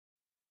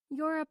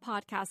You're a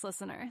podcast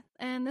listener,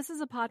 and this is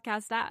a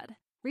podcast ad.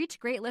 Reach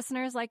great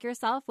listeners like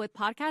yourself with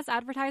podcast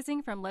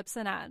advertising from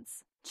Libsyn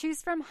Ads.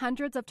 Choose from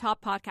hundreds of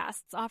top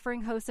podcasts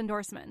offering host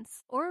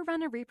endorsements, or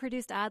run a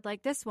reproduced ad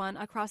like this one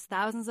across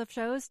thousands of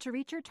shows to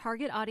reach your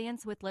target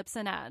audience with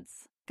Libsyn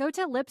Ads. Go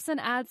to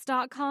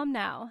libsynads.com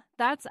now.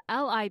 That's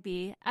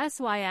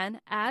LIBSYN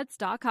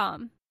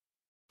ads.com.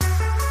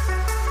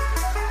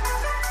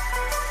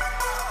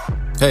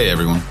 Hey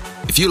everyone.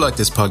 If you like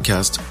this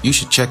podcast, you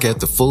should check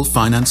out the full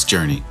finance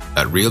journey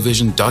at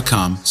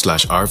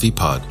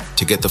realvision.com/RVPod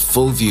to get the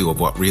full view of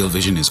what Real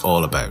Vision is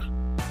all about.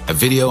 A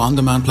video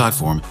on-demand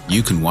platform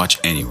you can watch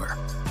anywhere.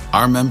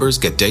 Our members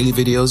get daily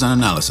videos and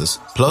analysis,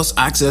 plus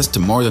access to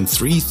more than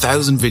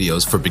 3,000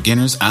 videos for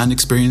beginners and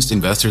experienced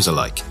investors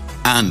alike,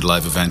 and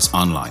live events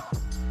online.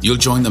 You'll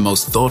join the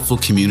most thoughtful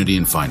community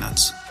in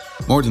finance.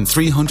 More than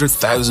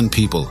 300,000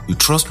 people who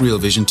trust Real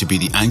Vision to be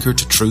the anchor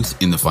to truth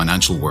in the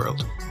financial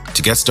world.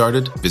 To get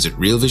started, visit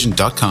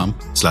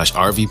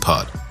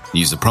realvision.com/RVPod and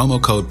use the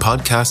promo code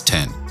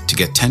podcast10 to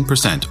get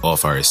 10%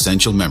 off our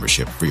essential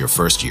membership for your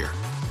first year.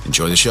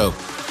 Enjoy the show.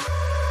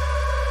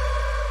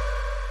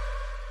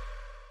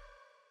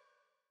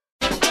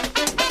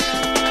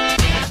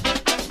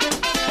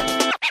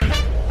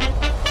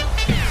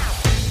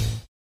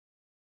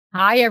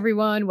 Hi,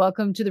 everyone.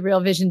 Welcome to the Real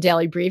Vision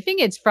Daily Briefing.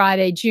 It's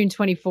Friday, June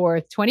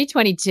 24th,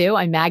 2022.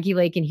 I'm Maggie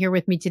Lake, and here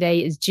with me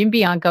today is Jim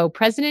Bianco,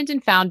 president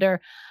and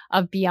founder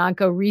of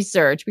Bianco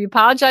Research. We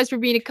apologize for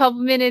being a couple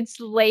minutes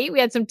late. We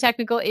had some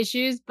technical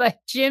issues, but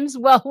Jim's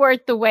well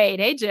worth the wait.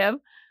 Hey,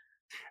 Jim.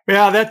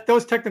 Yeah,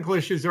 those technical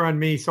issues are on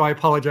me, so I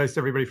apologize to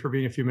everybody for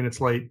being a few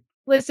minutes late.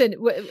 Listen,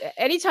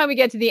 anytime we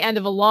get to the end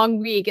of a long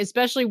week,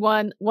 especially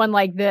one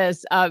like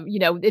this,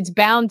 it's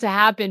bound to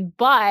happen.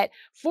 But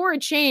for a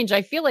change,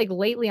 I feel like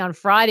lately on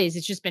Fridays,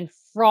 it's just been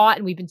fraught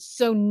and we've been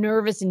so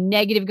nervous and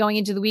negative going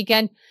into the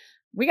weekend.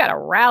 We got a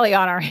rally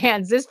on our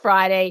hands this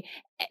Friday.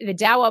 The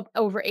Dow up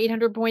over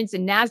 800 points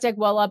and NASDAQ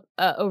well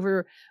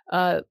over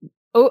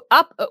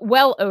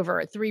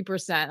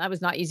 3%. That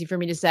was not easy for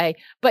me to say.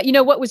 But you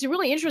know what was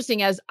really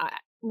interesting is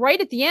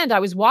right at the end, I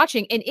was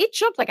watching and it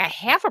jumped like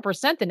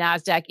 0.5%, the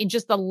NASDAQ, in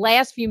just the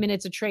last few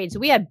minutes of trade. So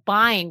we had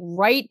buying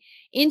right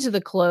into the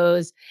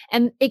close,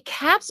 and it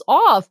caps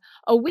off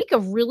a week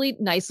of really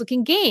nice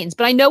looking gains.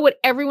 But I know what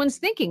everyone's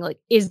thinking, like,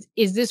 is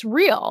this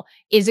real?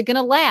 Is it going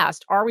to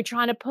last? Are we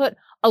trying to put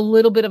a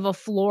little bit of a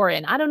floor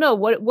in? I don't know.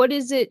 What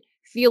does it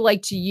feel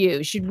like to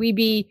you? Should we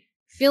be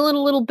feeling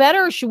a little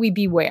better, or should we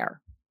beware?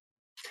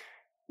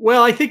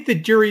 Well, I think the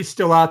jury's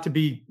still out to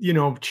be,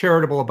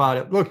 charitable about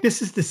it. Look,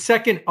 this is the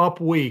second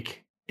up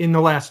week in the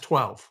last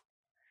 12.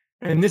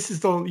 And this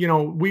is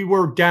we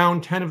were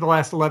down 10 of the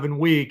last 11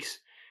 weeks.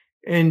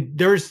 And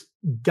there's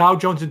Dow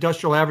Jones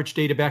Industrial Average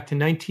data back to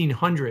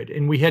 1900.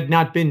 And we had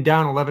not been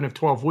down 11 of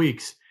 12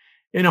 weeks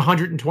in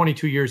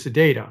 122 years of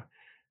data.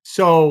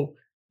 So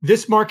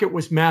this market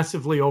was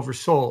massively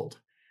oversold.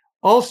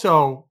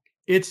 Also,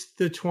 it's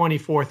the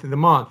 24th of the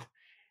month.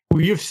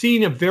 You've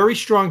seen a very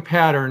strong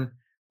pattern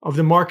of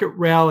the market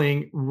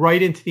rallying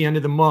right into the end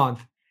of the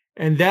month.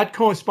 And that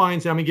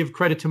corresponds, I'm going to give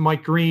credit to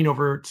Mike Green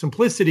over at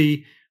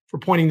Simplicity for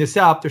pointing this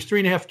out. There's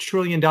 $3.5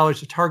 trillion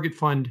of target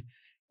fund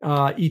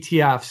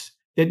ETFs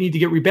that need to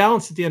get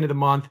rebalanced at the end of the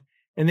month.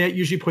 And that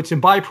usually puts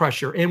in buy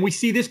pressure. And we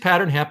see this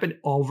pattern happen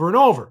over and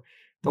over.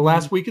 The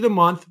last week of the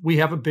month, we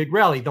have a big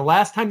rally. The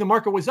last time the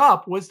market was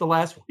up was the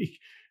last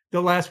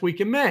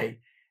week in May.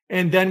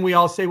 And then we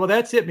all say, well,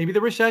 that's it. Maybe the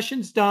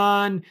recession's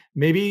done.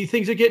 Maybe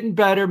things are getting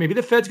better. Maybe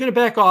the Fed's going to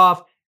back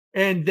off.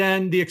 And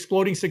then the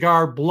exploding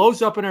cigar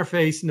blows up in our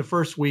face in the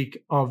first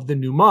week of the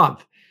new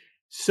month.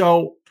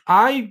 So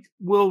I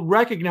will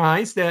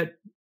recognize that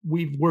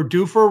we're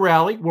due for a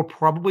rally. We'll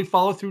probably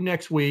follow through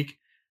next week.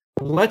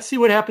 Let's see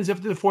what happens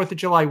after the 4th of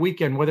July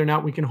weekend, whether or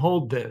not we can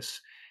hold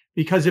this.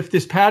 Because if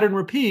this pattern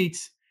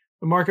repeats,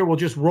 the market will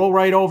just roll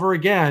right over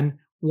again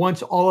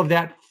once all of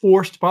that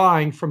forced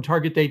buying from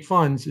target date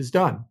funds is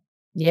done.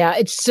 Yeah,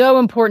 it's so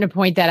important to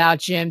point that out,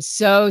 Jim.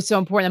 So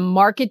important. The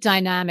market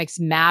dynamics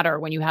matter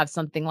when you have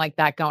something like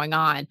that going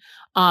on.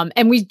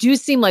 And we do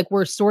seem like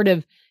we're sort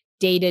of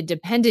data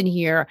dependent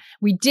here.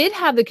 We did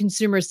have the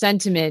consumer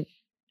sentiment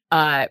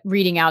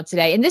reading out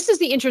today. And this is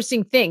the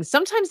interesting thing.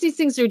 Sometimes these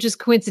things are just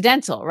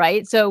coincidental,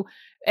 right? So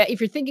if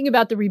you're thinking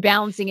about the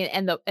rebalancing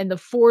and the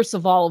force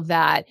of all of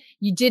that,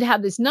 you did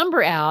have this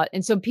number out.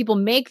 And so people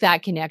make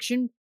that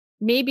connection.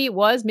 Maybe it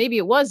was, maybe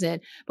it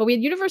wasn't, but we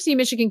had University of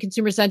Michigan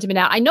consumer sentiment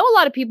out. I know a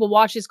lot of people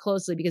watch this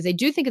closely because they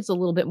do think it's a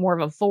little bit more of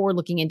a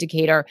forward-looking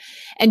indicator.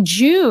 And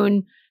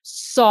June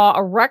saw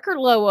a record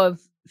low of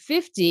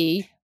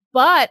 50,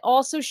 but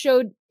also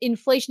showed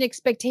inflation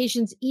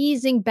expectations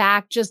easing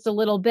back just a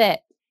little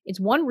bit.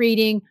 It's one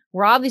reading.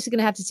 We're obviously going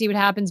to have to see what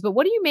happens, but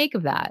what do you make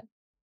of that?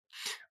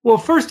 Well,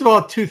 first of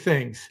all, two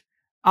things.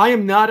 I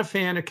am not a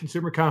fan of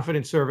consumer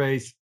confidence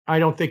surveys. I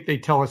don't think they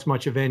tell us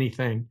much of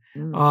anything.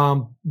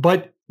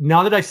 But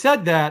now that I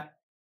said that,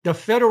 the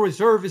Federal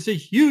Reserve is a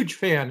huge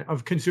fan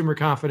of consumer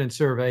confidence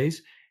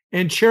surveys.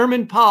 And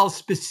Chairman Powell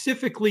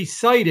specifically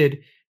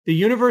cited the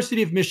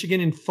University of Michigan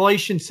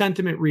inflation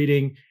sentiment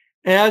reading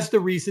as the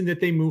reason that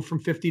they moved from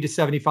 50 to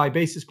 75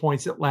 basis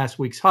points at last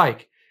week's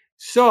hike.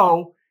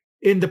 So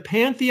in the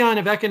pantheon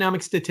of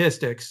economic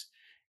statistics,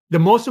 the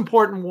most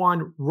important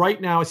one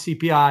right now is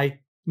CPI.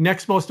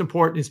 Next most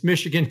important is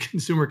Michigan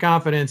consumer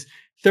confidence.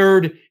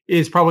 Third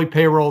is probably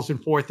payrolls,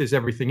 and fourth is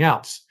everything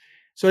else.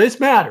 So this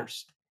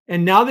matters.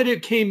 And now that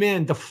it came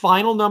in, the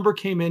final number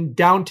came in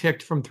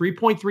downticked from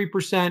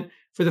 3.3%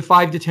 for the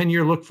 5 to 10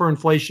 year look for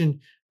inflation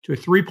to a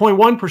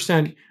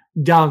 3.1%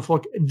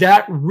 downflow.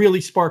 That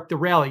really sparked the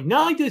rally.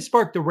 Not only did it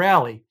spark the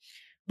rally,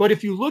 but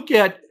if you look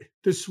at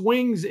the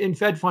swings in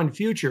Fed fund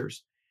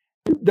futures,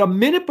 the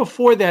minute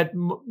before that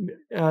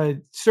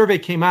survey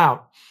came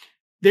out,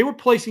 they were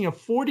placing a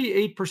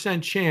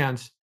 48%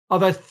 chance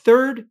of a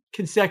third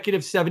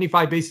consecutive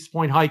 75 basis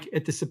point hike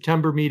at the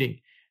September meeting.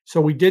 So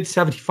we did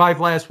 75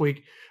 last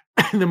week.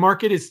 The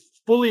market is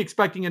fully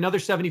expecting another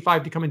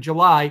 75 to come in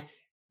July.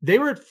 They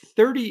were at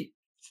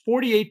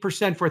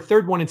 48% for a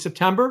third one in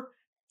September.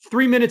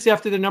 3 minutes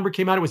after the number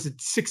came out, it was at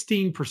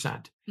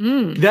 16%.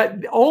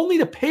 That only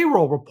the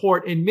payroll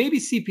report and maybe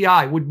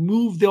CPI would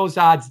move those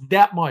odds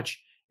that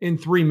much in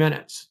 3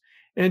 minutes.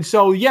 And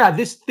so, yeah,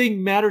 this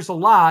thing matters a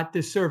lot,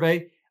 this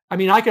survey. I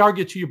mean, I could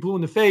argue to you blue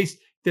in the face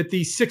that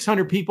the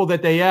 600 people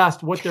that they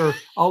asked what their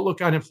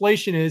outlook on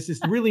inflation is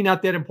really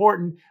not that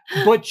important.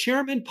 But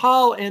Chairman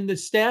Powell and the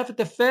staff at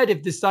the Fed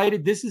have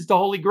decided this is the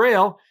holy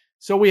grail,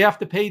 so we have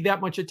to pay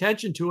that much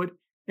attention to it.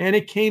 And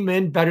it came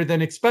in better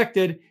than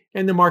expected,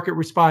 and the market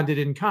responded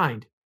in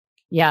kind.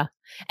 Yeah.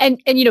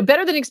 And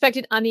better than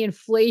expected on the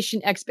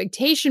inflation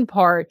expectation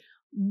part.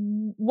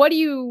 What do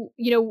you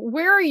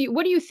what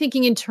are you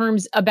thinking in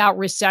terms about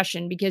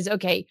recession? Because,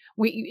 okay,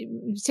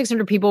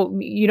 600 people,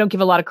 you don't give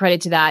a lot of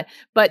credit to that,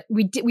 but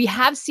we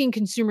have seen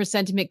consumer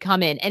sentiment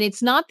come in, and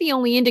it's not the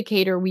only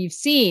indicator we've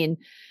seen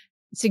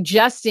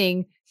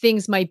suggesting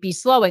things might be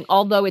slowing,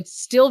 although it's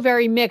still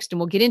very mixed. And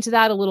we'll get into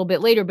that a little bit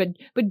later, but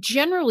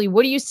generally,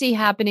 what do you see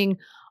happening,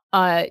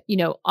 on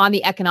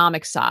the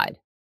economic side?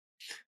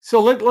 So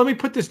let me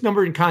put this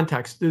number in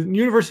context. The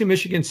University of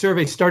Michigan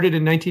survey started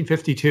in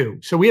 1952.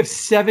 So we have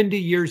 70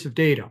 years of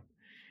data.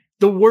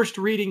 The worst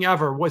reading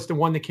ever was the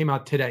one that came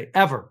out today,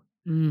 ever.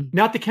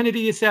 Not the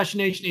Kennedy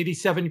assassination,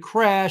 87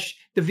 crash,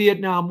 the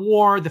Vietnam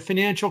War, the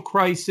financial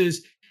crisis,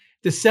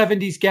 the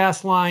 70s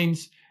gas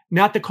lines,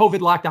 not the COVID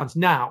lockdowns.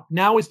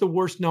 Now is the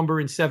worst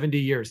number in 70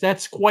 years.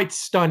 That's quite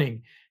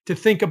stunning to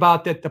think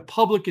about, that the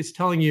public is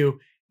telling you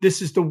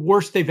this is the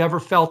worst they've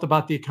ever felt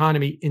about the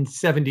economy in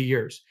 70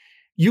 years.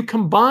 You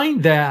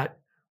combine that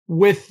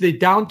with the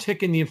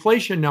downtick in the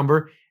inflation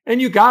number,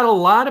 and you got a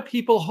lot of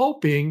people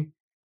hoping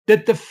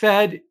that the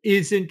Fed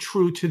isn't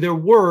true to their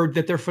word,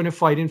 that they're going to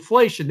fight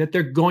inflation, that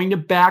they're going to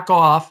back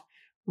off,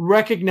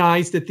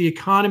 recognize that the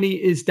economy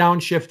is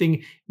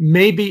downshifting,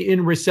 maybe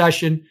in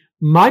recession.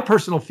 My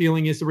personal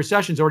feeling is the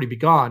recession's already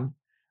begun.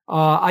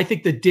 I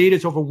think the data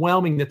is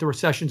overwhelming that the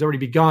recession's already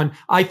begun.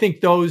 I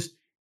think those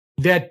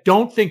that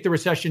don't think the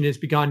recession has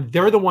begun,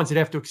 they're the ones that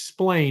have to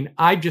explain.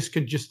 I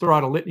could throw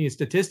out a litany of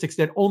statistics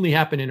that only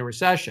happen in a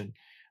recession.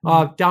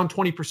 Down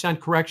 20%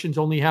 corrections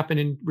only happen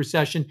in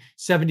recession.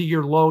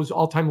 70-year lows,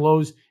 all-time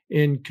lows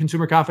in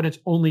consumer confidence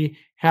only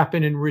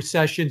happen in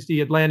recessions.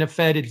 The Atlanta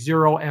Fed at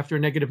 0 after a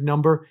negative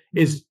number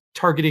is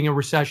targeting a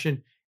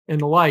recession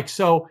and the like.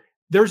 So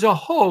there's a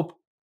hope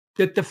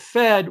that the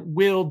Fed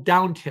will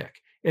downtick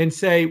and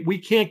say, we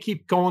can't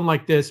keep going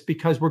like this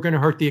because we're going to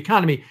hurt the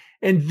economy.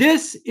 And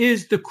this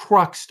is the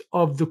crux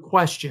of the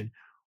question.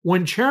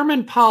 When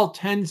Chairman Powell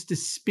tends to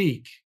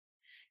speak,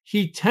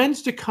 he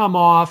tends to come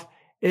off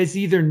as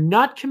either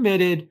not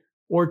committed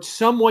or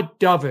somewhat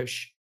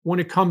dovish when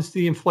it comes to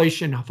the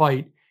inflation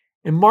fight,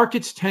 and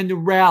markets tend to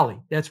rally.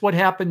 That's what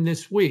happened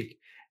this week.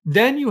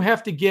 Then you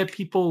have to get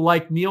people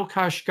like Neil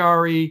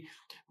Kashkari,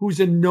 who's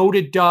a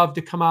noted dove,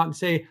 to come out and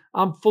say,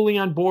 I'm fully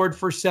on board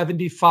for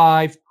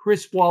 75.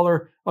 Chris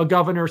Waller, a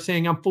governor,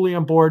 saying, I'm fully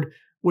on board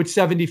with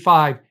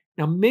 75.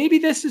 Now, maybe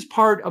this is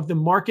part of the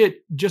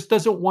market just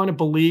doesn't want to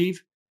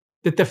believe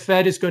that the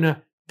Fed is going to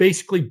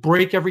basically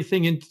break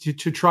everything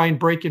to try and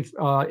break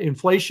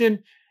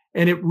inflation.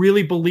 And it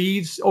really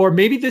believes, or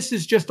maybe this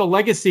is just a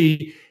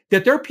legacy,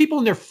 that there are people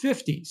in their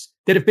 50s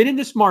that have been in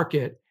this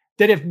market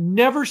that have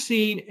never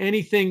seen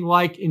anything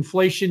like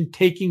inflation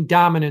taking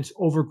dominance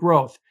over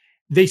growth.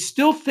 They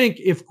still think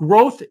if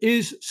growth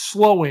is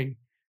slowing,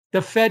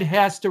 the Fed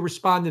has to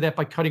respond to that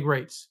by cutting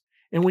rates.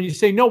 And when you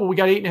say, no, well, we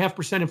got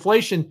 8.5%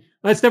 inflation,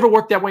 that's never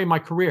worked that way in my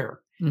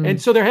career.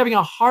 And so they're having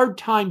a hard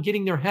time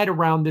getting their head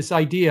around this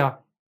idea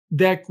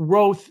that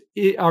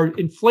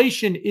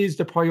inflation is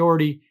the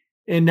priority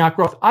and not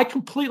growth. I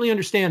completely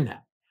understand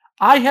that.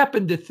 I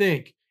happen to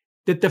think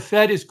that the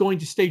Fed is going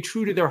to stay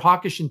true to their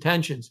hawkish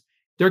intentions.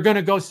 They're going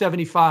to go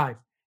 75.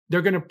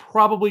 They're going to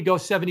probably go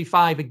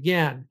 75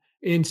 again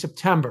in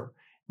September.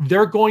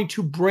 They're going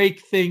to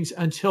break things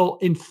until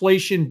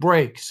inflation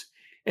breaks.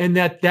 And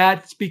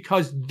that's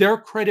because their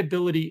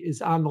credibility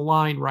is on the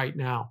line right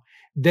now.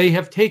 They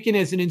have taken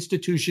as an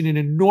institution an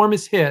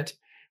enormous hit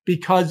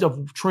because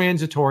of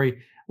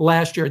transitory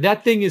last year.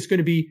 That thing is going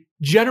to be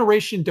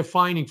generation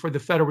defining for the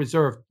Federal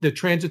Reserve, the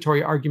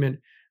transitory argument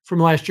from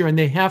last year, and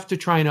they have to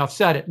try and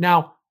offset it.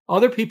 Now,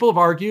 other people have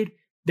argued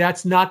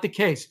that's not the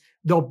case.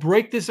 They'll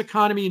break this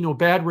economy into a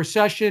bad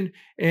recession,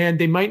 and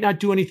they might not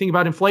do anything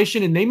about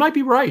inflation, and they might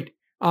be right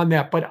on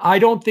that. But I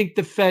don't think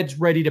the Fed's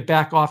ready to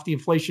back off the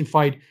inflation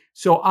fight.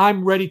 So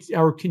I'm ready to,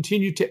 or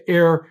continue to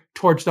err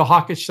towards the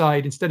hawkish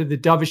side instead of the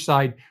dovish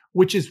side,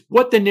 which is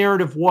what the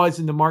narrative was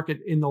in the market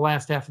in the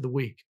last half of the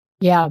week.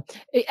 Yeah,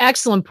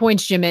 excellent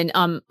points, Jim. And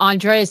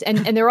Andreas,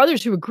 and there are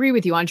others who agree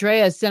with you.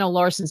 Andreas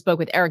Sennel-Larsen spoke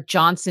with Eric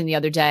Johnson the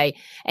other day,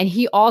 and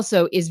he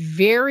also is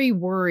very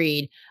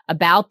worried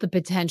about the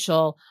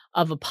potential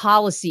of a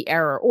policy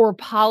error or a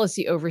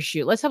policy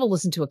overshoot. Let's have a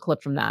listen to a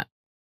clip from that.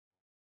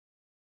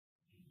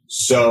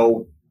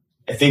 So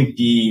I think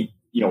the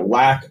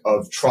lack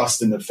of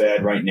trust in the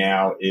Fed right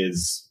now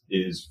is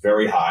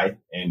very high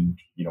and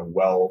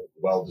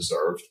well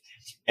deserved.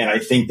 And I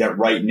think that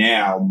right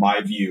now,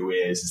 my view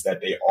is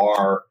that they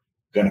are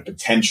going to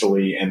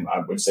potentially, and I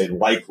would say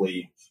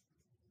likely,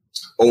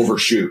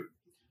 overshoot.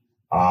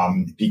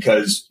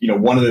 Because,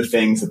 one of the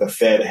things that the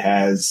Fed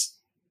has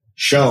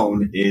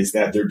shown is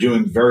that they're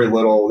doing very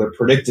little. Their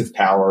predictive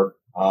power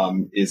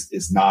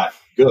is not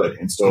good.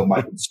 And so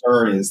my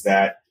concern is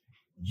that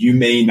you're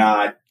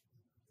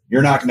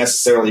not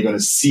necessarily going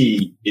to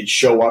see it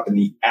show up in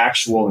the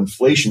actual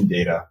inflation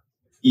data,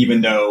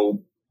 even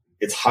though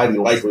it's highly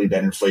likely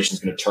that inflation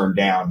is going to turn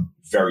down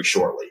very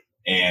shortly.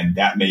 And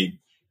that may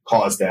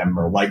cause them,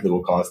 or likely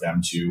will cause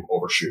them, to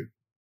overshoot.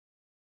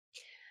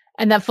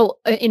 And that full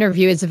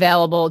interview is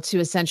available to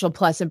Essential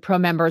Plus and Pro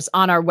members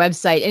on our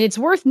website. And it's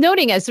worth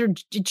noting, as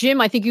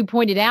Jim, I think you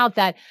pointed out,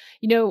 that,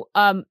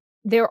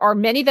 there are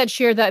many that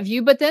share that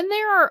view, but then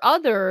there are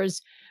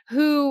others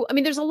who,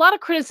 there's a lot of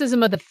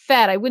criticism of the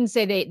Fed. I wouldn't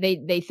say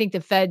they think the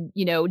Fed,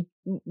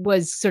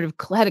 was sort of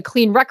had a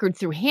clean record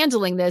through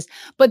handling this,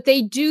 but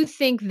they do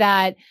think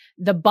that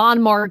the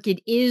bond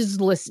market is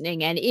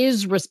listening and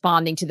is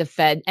responding to the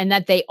Fed, and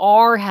that they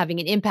are having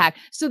an impact.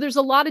 So there's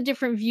a lot of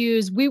different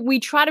views. We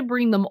try to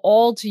bring them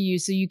all to you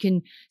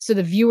so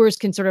the viewers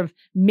can sort of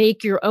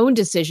make your own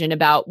decision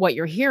about what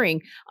you're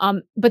hearing.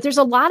 But there's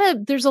a lot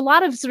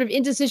of sort of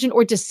indecision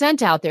or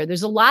dissent out there.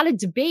 There's a lot of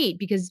debate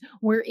because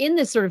we're in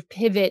this sort of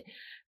pivot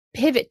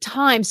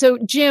time. So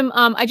Jim,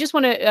 I just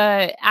want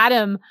to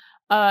Adam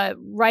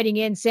writing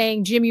in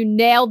saying, Jim, you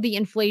nailed the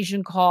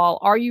inflation call.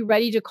 Are you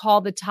ready to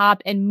call the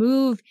top and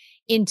move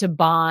into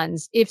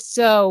bonds? If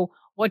so,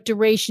 what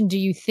duration do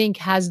you think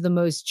has the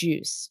most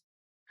juice?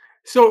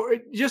 So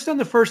just on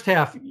the first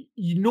half,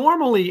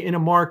 normally in a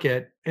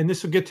market, and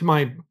this will get to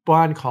my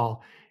bond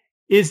call,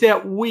 is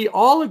that we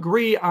all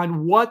agree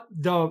on what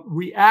the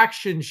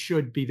reaction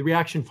should be. The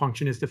reaction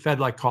function is the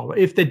Fed-like call.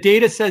 If the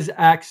data says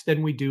X,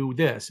 then we do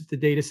this. If the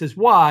data says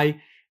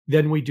Y,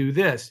 then we do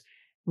this.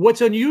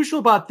 What's unusual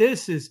about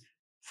this is,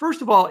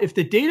 first of all, if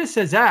the data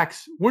says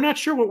X, we're not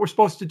sure what we're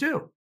supposed to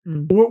do.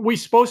 We're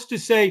supposed to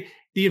say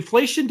the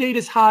inflation data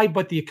is high,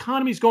 but the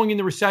economy is going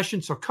into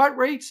recession, so cut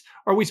rates?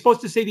 Or are we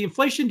supposed to say the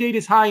inflation data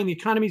is high and the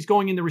economy is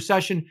going into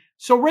recession,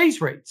 so raise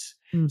rates?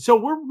 So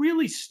we're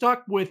really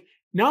stuck with,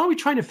 not only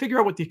trying to figure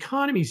out what the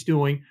economy is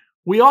doing,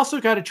 we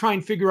also got to try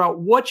and figure out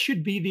what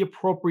should be the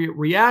appropriate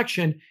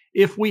reaction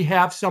if we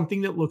have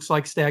something that looks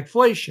like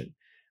stagflation.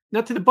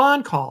 Now, to the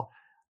bond call,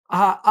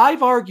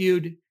 I've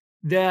argued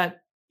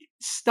that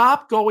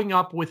stop going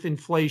up with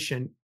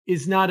inflation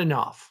is not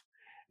enough.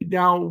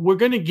 Now, we're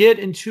going to get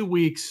in 2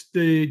 weeks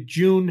the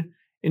June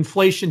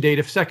inflation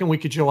data, second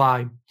week of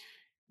July.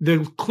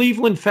 The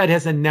Cleveland Fed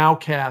has a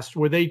nowcast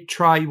where they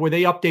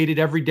update it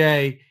every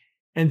day.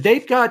 And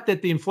they've got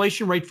that the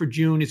inflation rate for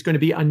June is going to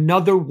be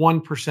another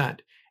 1%.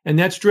 And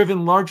that's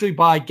driven largely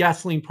by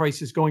gasoline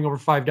prices going over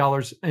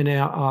 $5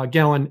 a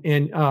gallon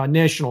and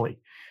nationally.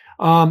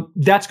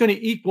 That's going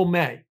to equal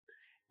May.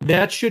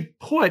 That should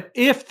put,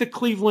 if the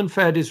Cleveland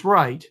Fed is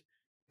right,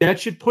 that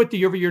should put the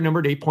year-over-year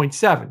number at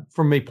 8.7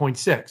 from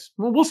 8.6.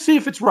 Well, we'll see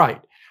if it's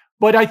right.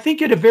 But I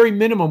think at a very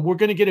minimum, we're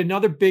going to get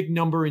another big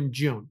number in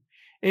June.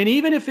 And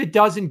even if it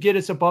doesn't get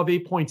us above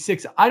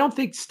 8.6, I don't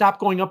think stop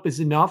going up is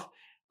enough.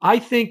 I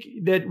think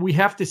that we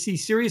have to see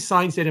serious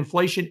signs that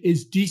inflation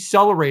is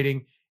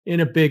decelerating in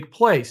a big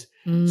place.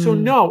 So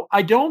no,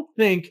 I don't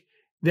think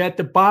that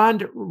the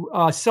bond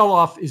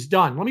sell-off is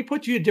done. Let me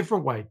put you a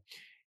different way.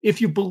 If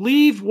you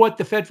believe what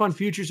the Fed Fund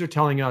futures are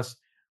telling us,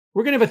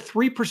 we're going to have a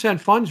 3%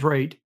 funds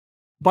rate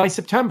by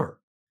September.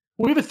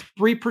 We have a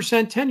 3%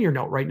 10-year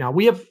note right now.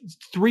 We have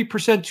 3%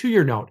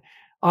 2-year note.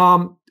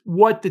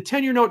 What the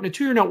 10-year note and the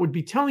 2-year note would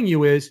be telling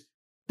you is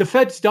the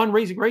Fed's done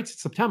raising rates in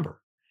September.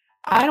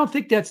 I don't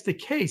think that's the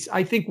case.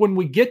 I think when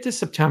we get to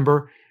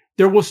September,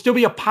 there will still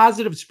be a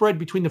positive spread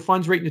between the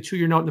funds rate and the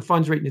 2-year note and the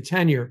funds rate and the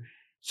 10-year.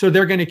 So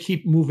they're going to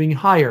keep moving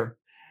higher.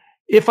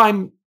 If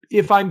I'm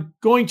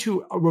going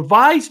to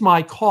revise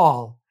my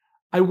call,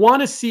 I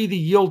want to see the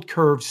yield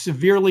curve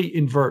severely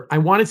invert. I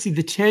want to see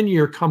the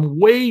 10-year come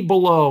way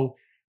below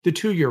the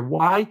 2-year.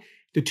 Why?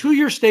 The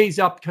 2-year stays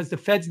up because the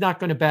Fed's not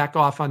going to back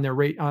off on their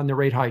rate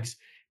hikes.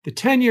 The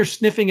 10-year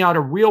sniffing out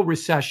a real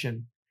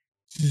recession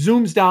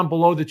zooms down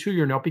below the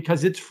 2-year note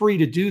because it's free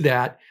to do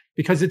that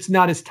because it's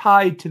not as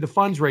tied to the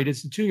funds rate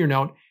as the 2-year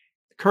note.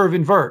 The curve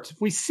inverts.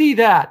 If we see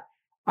that,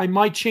 I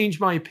might change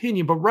my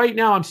opinion. But right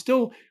now, I'm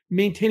still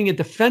maintaining a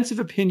defensive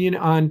opinion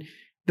on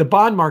the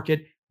bond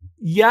market.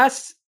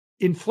 Yes,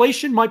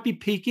 inflation might be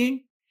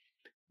peaking,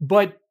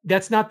 but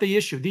that's not the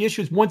issue. The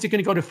issue is, when's it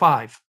going to go to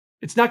 5?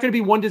 It's not going to be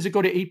when does it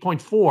go to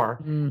 8.4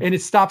 and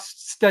it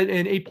stops and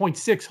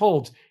 8.6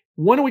 holds.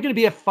 When are we going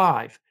to be at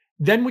 5?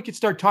 Then we could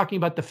start talking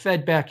about the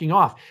Fed backing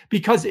off.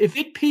 Because if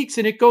it peaks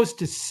and it goes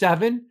to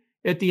 7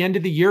 at the end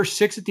of the year,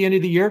 6 at the end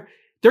of the year,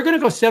 they're going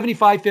to go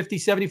 75, 50,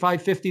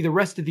 75, 50 the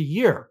rest of the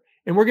year.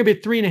 And we're going to be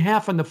at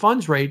 3.5 on the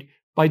funds rate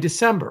by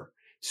December.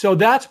 So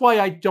that's why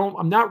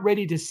I'm not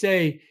ready to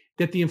say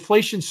that the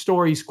inflation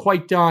story is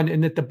quite done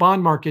and that the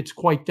bond market's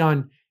quite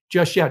done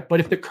just yet. But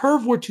if the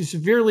curve were to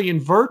severely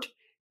invert,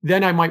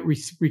 then I might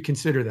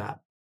reconsider that.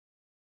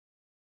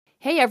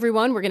 Hey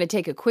everyone, we're going to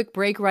take a quick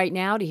break right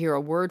now to hear a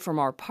word from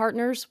our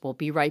partners. We'll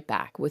be right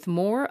back with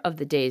more of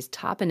the day's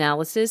top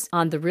analysis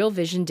on the Real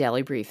Vision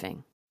Daily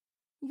Briefing.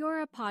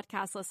 You're a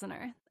podcast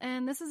listener,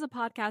 and this is a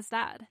podcast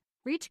ad.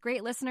 Reach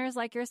great listeners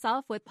like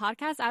yourself with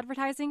podcast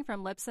advertising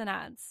from Libsyn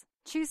Ads.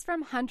 Choose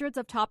from hundreds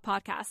of top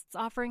podcasts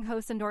offering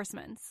host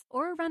endorsements,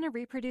 or run a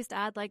reproduced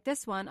ad like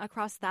this one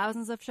across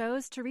thousands of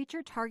shows to reach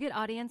your target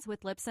audience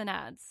with Libsyn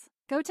Ads.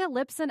 Go to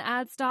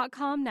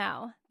libsynads.com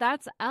now.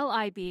 That's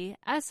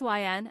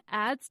LIBSYN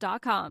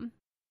ads.com.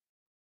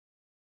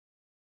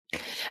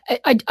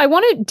 I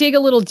want to dig a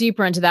little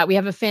deeper into that. We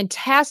have a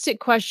fantastic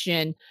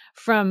question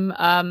from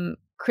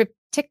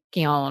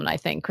Cryptikion, I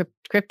think.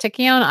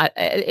 Cryptikion.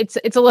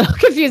 It's a little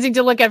confusing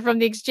to look at from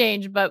the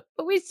exchange, but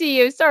we see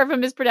you. Sorry if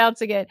I'm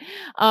mispronouncing it.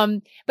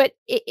 But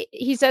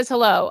he says,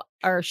 hello,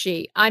 or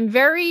she. I'm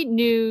very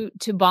new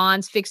to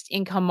bonds, fixed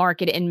income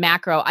market, and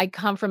macro. I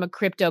come from a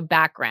crypto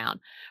background.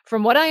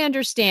 From what I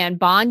understand,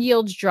 bond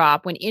yields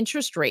drop when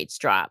interest rates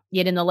drop.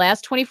 Yet in the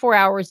last 24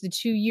 hours, the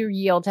 2-year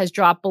yield has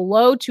dropped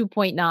below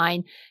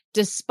 2.9,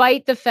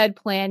 despite the Fed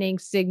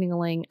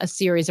signaling a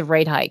series of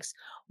rate hikes.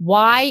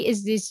 Why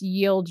is this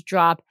yield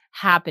drop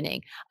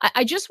happening?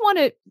 I just want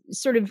to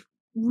sort of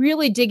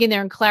really dig in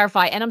there and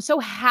clarify. And I'm so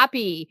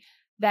happy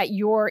that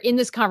you're in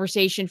this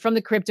conversation from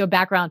the crypto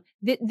background.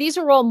 These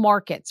are all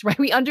markets, right?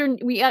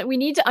 We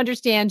need to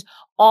understand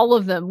all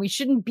of them. We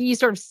shouldn't be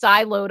sort of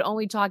siloed,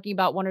 only talking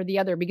about one or the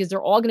other, because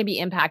they're all going to be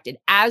impacted,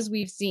 as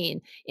we've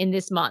seen in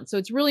this month. So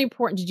it's really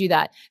important to do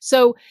that.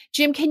 So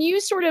Jim, can you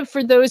sort of,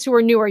 for those who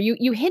are newer,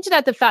 you hinted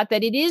at the fact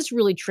that it is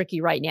really tricky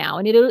right now,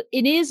 and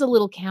it is a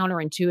little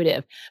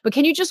counterintuitive, but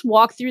can you just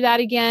walk through that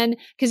again?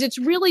 Because it's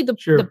really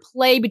the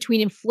play between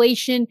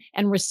inflation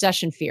and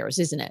recession fears,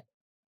 isn't it?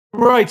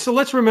 Right. So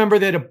let's remember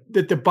that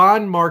the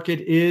bond market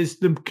is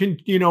the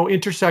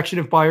intersection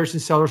of buyers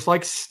and sellers,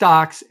 like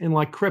stocks and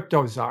like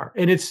cryptos are,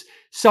 and it's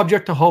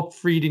subject to hope,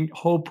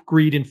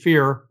 greed, and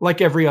fear,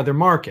 like every other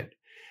market.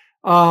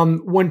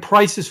 When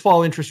prices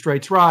fall, interest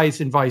rates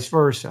rise, and vice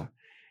versa.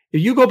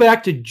 If you go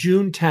back to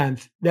June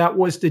 10th, that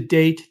was the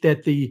date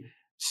that the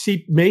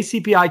May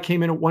CPI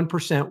came in at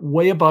 1%,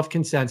 way above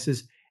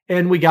consensus,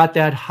 and we got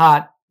that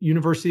hot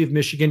University of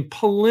Michigan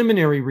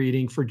preliminary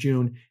reading for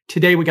June.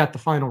 Today, we got the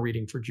final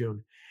reading for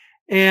June.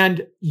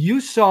 And you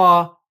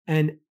saw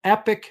an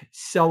epic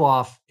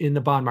sell-off in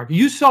the bond market.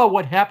 You saw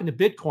what happened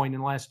to Bitcoin in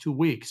the last 2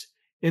 weeks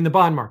in the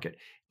bond market.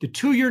 The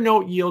 2-year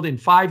note yield in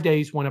 5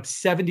 days went up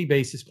 70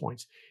 basis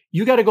points.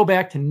 You got to go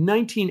back to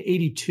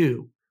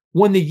 1982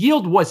 when the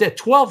yield was at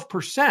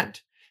 12%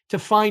 to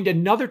find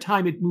another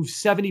time it moved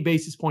 70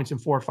 basis points in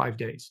 4 or 5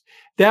 days.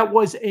 That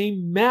was a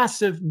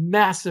massive,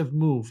 massive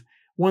move.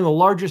 One of the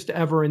largest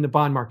ever in the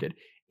bond market.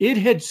 It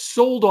had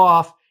sold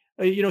off,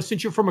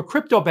 since you're from a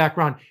crypto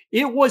background,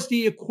 it was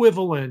the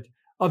equivalent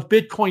of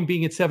Bitcoin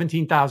being at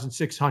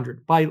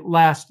 17,600 by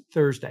last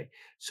Thursday.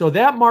 So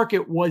that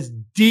market was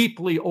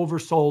deeply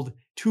oversold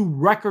to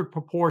record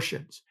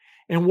proportions.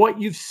 And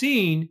what you've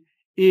seen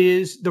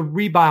is the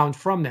rebound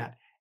from that.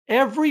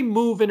 Every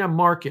move in a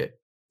market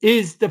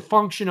is the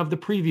function of the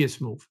previous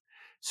move.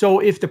 So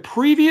if the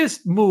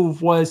previous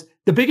move was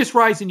the biggest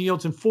rise in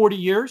yields in 40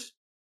 years,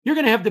 you're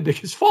going to have the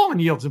biggest fall in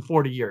yields in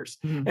 40 years.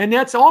 Mm-hmm. And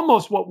that's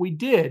almost what we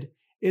did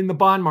in the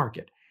bond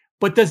market.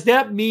 But does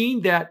that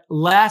mean that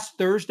last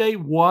Thursday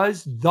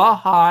was the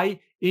high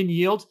in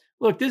yields?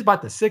 Look, this is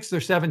about the 6th or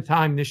 7th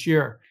time this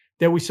year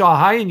that we saw a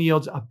high in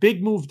yields, a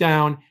big move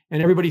down,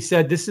 and everybody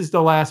said, this is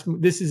the last,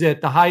 this is it.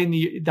 The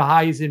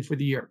high is in for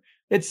the year.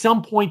 At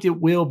some point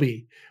it will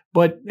be.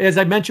 But as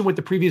I mentioned with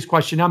the previous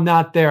question, I'm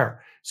not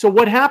there. So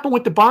what happened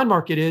with the bond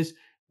market is,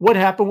 what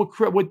happened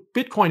with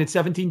Bitcoin at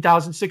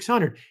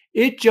 17,600?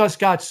 It just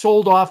got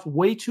sold off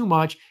way too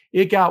much.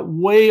 It got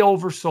way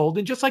oversold.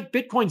 And just like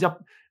Bitcoin's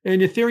up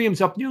and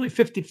Ethereum's up nearly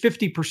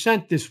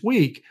 50% this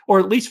week, or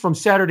at least from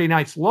Saturday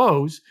night's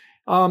lows,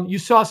 you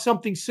saw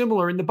something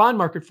similar in the bond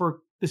market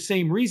for the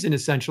same reason,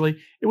 essentially.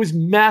 It was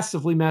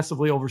massively,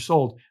 massively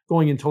oversold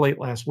going into late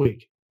last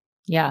week.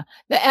 Yeah,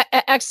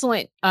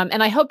 excellent.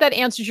 And I hope that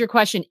answers your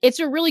question. It's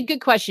a really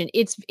good question.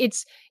 It's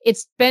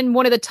been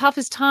one of the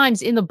toughest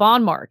times in the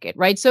bond market,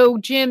 right? So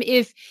Jim,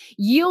 if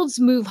yields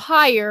move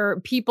higher,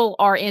 people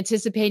are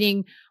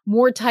anticipating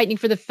more tightening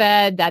for the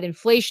Fed, that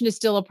inflation is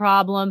still a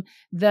problem.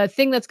 The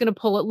thing that's going to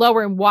pull it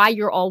lower and why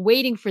you're all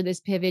waiting for this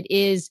pivot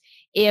is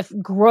if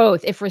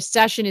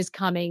recession is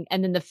coming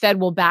and then the Fed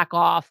will back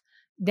off,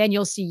 then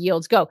you'll see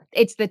yields go.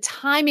 It's the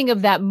timing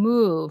of that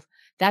move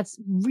that's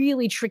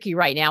really tricky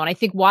right now. And I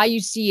think why you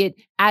see it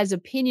as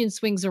opinion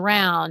swings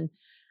around,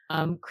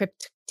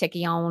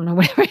 Cryptikion,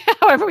 whatever,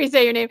 however we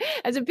say your name,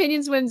 as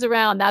opinion swings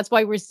around, that's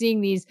why we're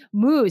seeing these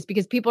moves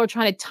because people are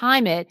trying to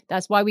time it.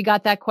 That's why we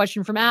got that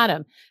question from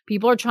Adam.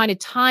 People are trying to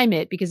time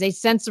it because they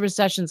sense the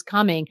recession's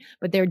coming,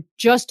 but they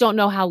just don't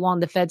know how long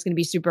the Fed's going to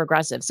be super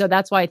aggressive. So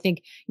that's why I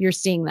think you're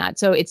seeing that.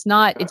 So it's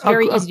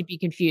very easy to be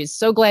confused.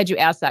 So glad you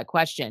asked that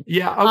question.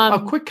 Yeah.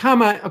 A quick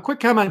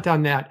comment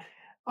on that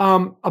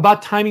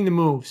about timing the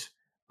moves.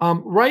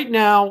 Right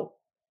now,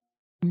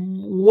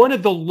 one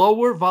of the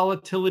lower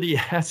volatility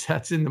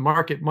assets in the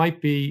market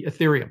might be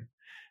Ethereum.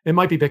 It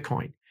might be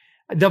Bitcoin.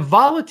 The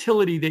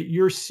volatility that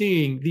you're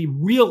seeing,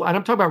 and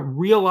I'm talking about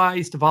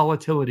realized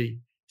volatility,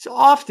 it's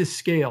off the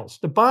scales.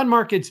 The bond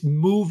market's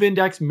MOVE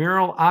index,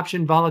 Merrill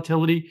Option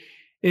Volatility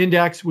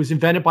Index, was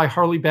invented by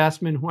Harley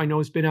Bassman, who I know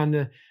has been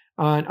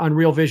on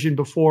Real Vision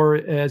before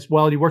as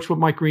well. He works with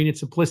Mike Green at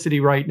Simplicity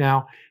right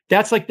now.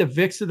 That's like the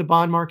VIX of the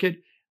bond market.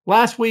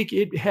 Last week,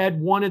 it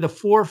had one of the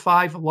 4 or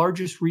 5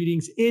 largest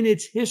readings in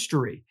its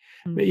history.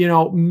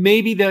 Mm-hmm.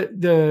 Maybe the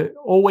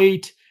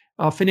 2008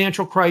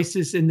 financial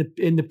crisis and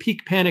the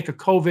peak panic of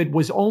COVID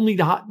was only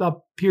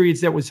the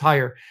periods that was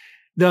higher.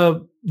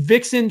 The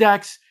VIX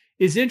index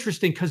is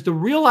interesting because the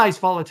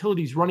realized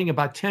volatility is running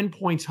about 10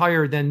 points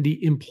higher than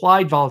the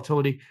implied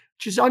volatility,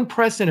 which is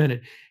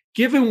unprecedented.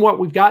 Given what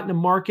we've got in the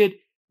market,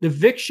 the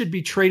VIX should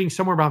be trading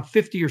somewhere around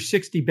 50 or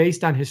 60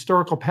 based on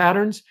historical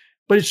patterns,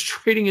 but it's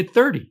trading at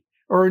 30.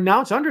 Or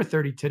now it's under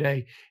 30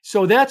 today.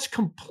 So that's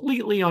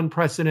completely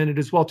unprecedented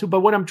as well, too. But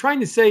what I'm trying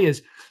to say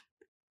is,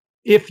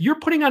 if you're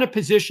putting on a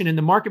position and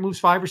the market moves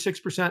 5 or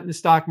 6% in the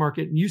stock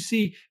market, and you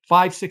see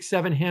 5, 6,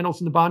 7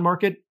 handles in the bond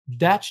market,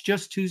 that's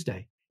just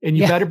Tuesday. And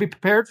you better be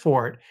prepared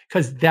for it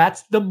because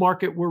that's the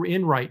market we're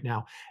in right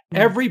now. Mm-hmm.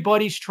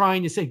 Everybody's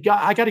trying to say,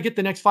 I got to get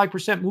the next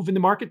 5% move in the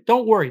market.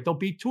 Don't worry. There'll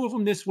be 2 of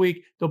them this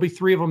week. There'll be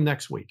 3 of them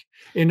next week,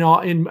 in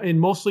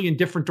mostly in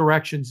different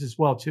directions as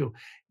well, too.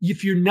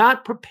 If you're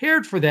not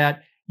prepared for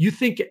that, you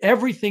think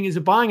everything is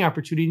a buying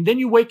opportunity. And then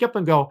you wake up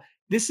and go,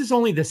 this is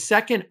only the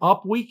second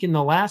up week in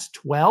the last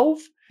 12.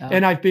 Oh.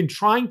 And I've been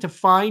trying to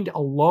find a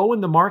low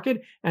in the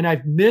market and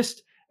I've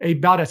missed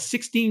about a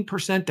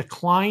 16%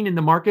 decline in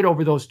the market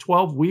over those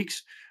 12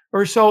 weeks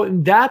or so.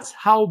 And that's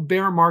how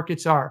bear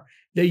markets are.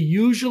 They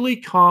usually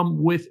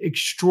come with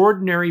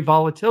extraordinary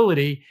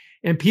volatility,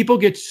 and people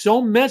get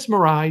so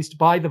mesmerized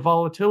by the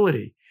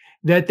volatility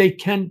that they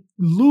can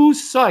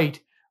lose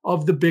sight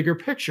of the bigger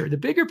picture. The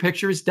bigger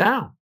picture is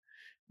down.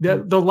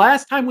 The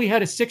last time we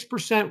had a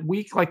 6%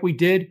 week like we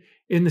did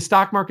in the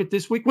stock market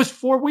this week was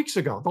 4 weeks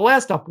ago, the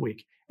last up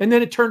week. And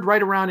then it turned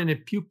right around and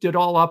it puked it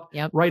all up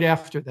right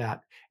after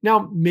that.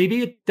 Now,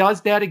 maybe it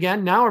does that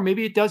again now, or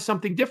maybe it does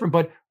something different.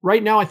 But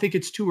right now, I think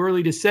it's too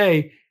early to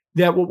say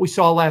that what we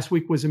saw last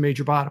week was a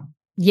major bottom.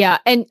 Yeah.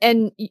 And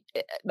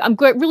I'm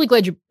really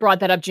glad you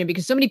brought that up, Jim,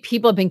 because so many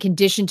people have been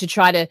conditioned to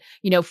try to,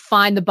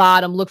 find the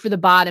bottom, look for the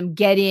bottom,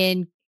 get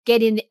in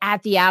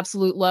at the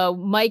absolute low.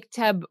 Mike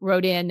Tebb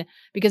wrote in,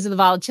 because of the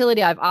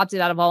volatility, I've opted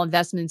out of all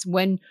investments.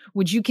 When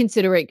would you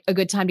consider it a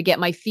good time to get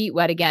my feet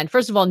wet again?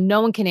 First of all,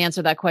 no one can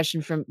answer that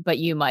question but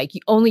you, Mike.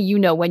 Only you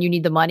know when you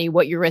need the money,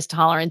 what your risk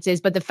tolerance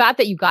is. But the fact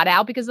that you got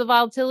out because of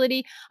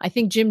volatility, I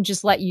think Jim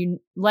just let you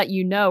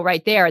know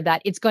right there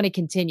that it's going to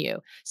continue.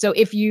 So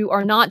if you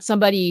are not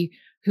somebody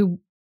who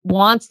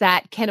wants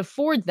that, can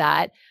afford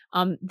that,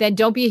 then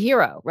don't be a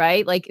hero,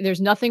 right? Like there's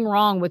nothing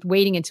wrong with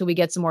waiting until we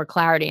get some more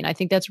clarity. And I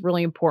think that's a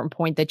really important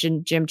point that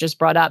Jim just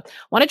brought up.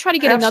 Want to try to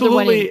get another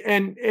one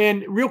in.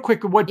 And real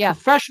quick, what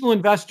professional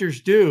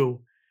investors do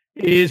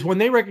is when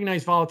they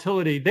recognize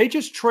volatility, they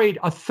just trade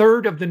a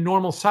third of the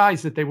normal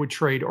size that they would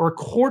trade, or a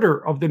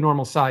quarter of the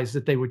normal size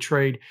that they would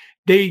trade.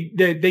 They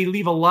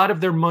leave a lot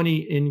of their money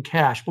in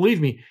cash.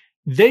 Believe me,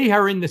 they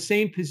are in the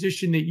same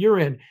position that you're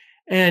in.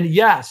 And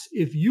yes,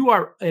 if you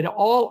are at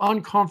all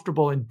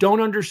uncomfortable and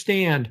don't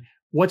understand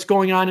what's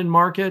going on in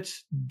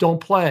markets, don't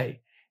play.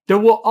 There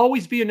will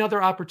always be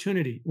another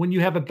opportunity. When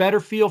you have a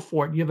better feel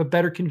for it, you have a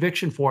better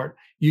conviction for it,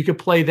 you could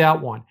play that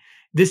one.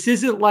 This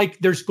isn't like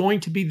there's going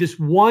to be this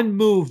one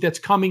move that's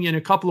coming in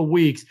a couple of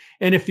weeks,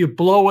 and if you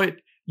blow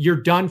it, you're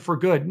done for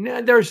good.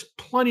 There's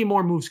plenty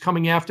more moves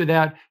coming after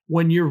that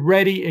when you're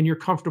ready and you're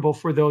comfortable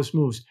for those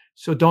moves.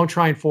 So don't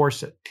try and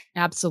force it.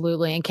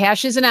 Absolutely. And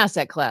cash is an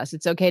asset class.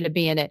 It's okay to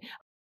be in it.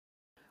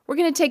 We're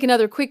going to take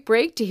another quick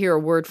break to hear a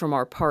word from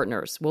our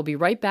partners. We'll be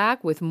right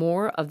back with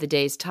more of the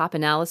day's top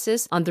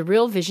analysis on the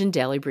Real Vision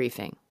Daily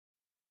Briefing.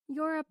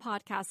 You're a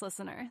podcast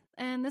listener,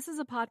 and this is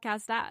a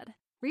podcast ad.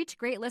 Reach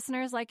great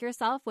listeners like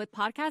yourself with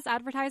podcast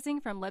advertising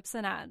from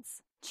Libsyn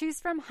Ads.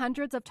 Choose from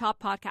hundreds of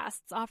top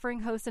podcasts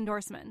offering host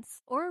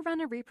endorsements, or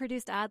run a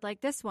reproduced ad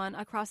like this one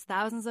across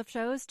thousands of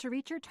shows to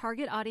reach your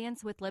target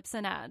audience with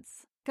Libsyn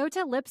Ads. Go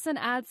to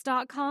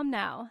libsynads.com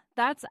now.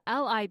 That's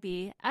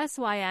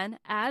LIBSYN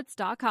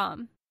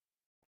ads.com.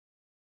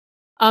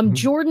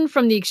 Jordan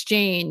from the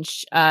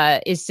Exchange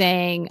is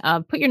saying,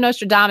 put your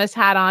Nostradamus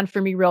hat on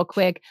for me real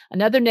quick.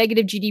 Another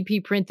negative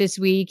GDP print this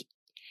week.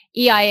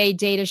 EIA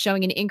data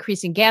showing an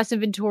increase in gas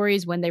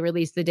inventories when they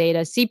release the data.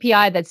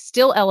 CPI that's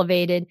still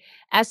elevated.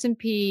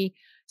 S&P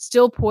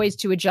still poised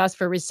to adjust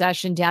for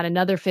recession, down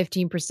another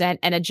 15%,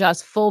 and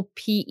adjust full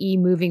PE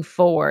moving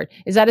forward.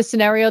 Is that a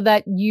scenario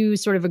that you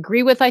sort of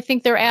agree with, I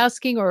think they're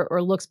asking,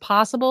 or looks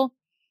possible?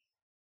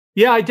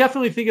 Yeah, I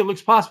definitely think it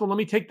looks possible. Let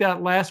me take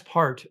that last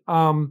part.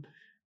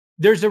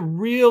 There's a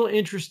real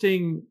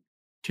interesting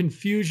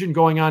confusion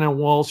going on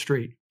Wall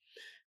Street.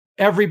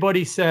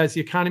 Everybody says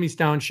the economy's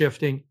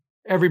downshifting.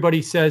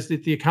 Everybody says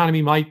that the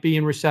economy might be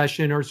in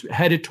recession or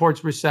headed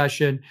towards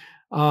recession.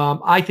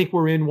 I think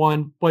we're in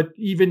one, but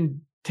even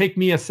take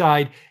me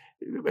aside,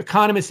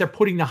 economists are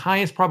putting the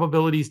highest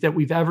probabilities that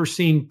we've ever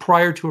seen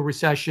prior to a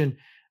recession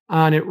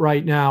on it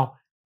right now.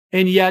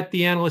 And yet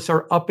the analysts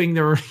are upping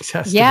their earnings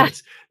estimates. Yeah.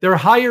 They're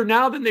higher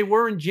now than they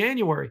were in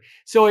January.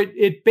 So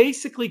it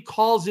basically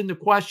calls into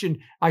question.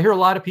 I hear a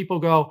lot of people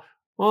go,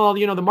 well,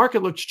 the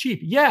market looks cheap.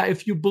 Yeah,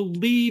 if you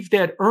believe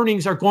that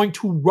earnings are going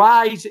to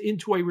rise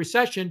into a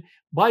recession,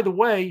 by the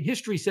way,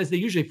 history says they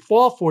usually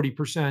fall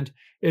 40%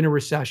 in a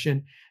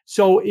recession.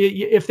 So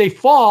if they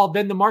fall,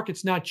 then the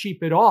market's not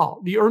cheap at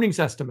all. The earnings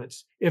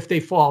estimates, if they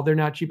fall, they're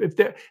not cheap.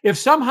 If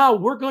somehow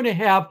we're going to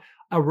have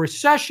a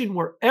recession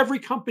where every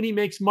company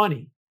makes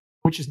money,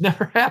 which has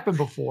never happened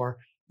before,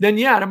 then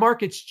yeah, the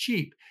market's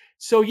cheap.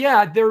 So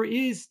yeah, there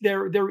is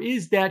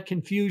that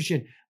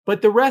confusion.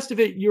 But the rest of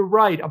it, you're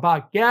right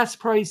about gas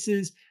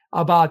prices,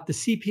 about the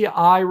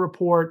CPI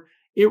report.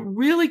 It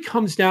really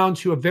comes down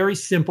to a very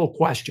simple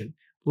question.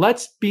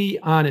 Let's be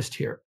honest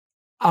here.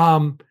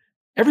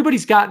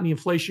 Everybody's gotten the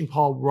inflation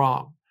call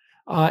wrong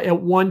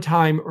at one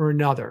time or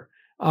another.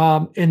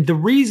 And the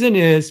reason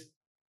is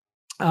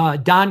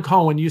Don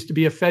Cohen used to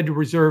be a Federal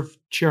Reserve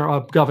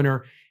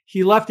governor.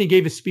 He left and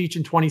gave a speech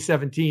in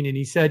 2017, and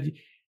he said,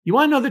 you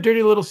want to know the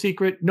dirty little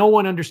secret? No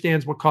one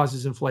understands what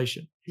causes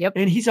inflation. Yep.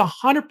 And he's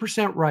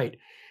 100% right.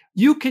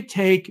 You could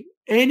take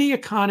any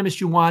economist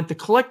you want, the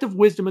collective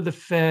wisdom of the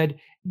Fed,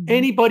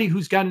 anybody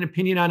who's got an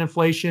opinion on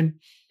inflation,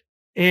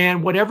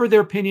 and whatever their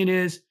opinion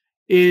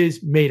is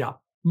made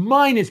up.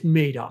 Mine is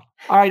made up.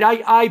 All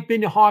right, I've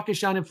been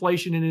hawkish on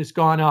inflation and it's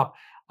gone up.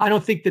 I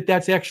don't think that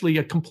that's actually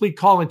a complete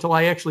call until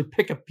I actually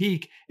pick a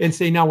peak and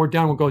say, now we're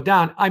done, we'll go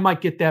down. I might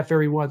get that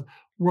very well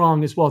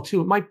wrong as well,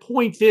 too. My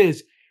point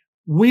is,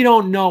 we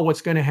don't know what's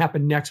going to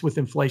happen next with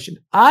inflation.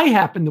 I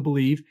happen to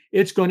believe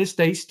it's going to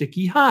stay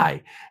sticky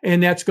high,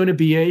 and that's going to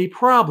be a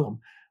problem.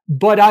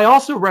 But I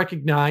also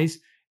recognize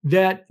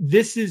that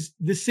this is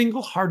the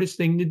single hardest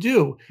thing to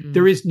do.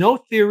 There is no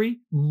theory,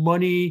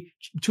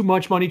 too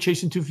much money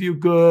chasing too few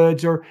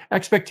goods, or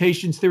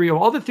expectations theory, or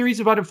all the theories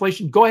about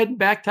inflation. Go ahead and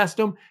back test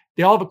them.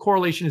 They all have a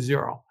correlation of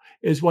 0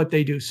 is what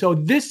they do. So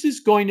this is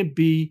going to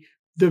be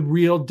the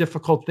real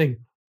difficult thing.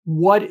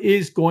 What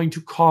is going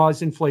to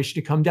cause inflation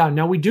to come down?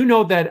 Now, we do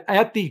know that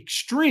at the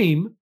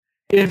extreme,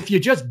 if you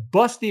just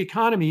bust the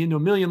economy into a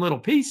million little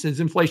pieces,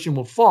 inflation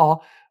will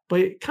fall.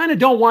 But kind of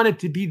don't want it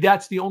to be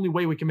that's the only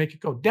way we can make it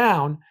go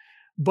down.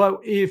 But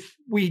if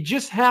we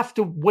just have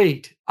to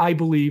wait, I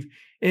believe,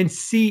 and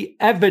see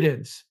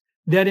evidence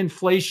that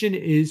inflation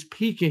is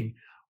peaking.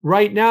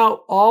 Right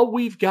now, all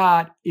we've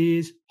got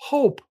is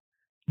hope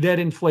that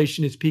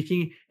inflation is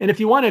peaking. And if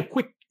you want a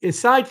quick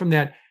aside from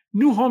that,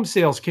 new home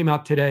sales came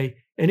out today,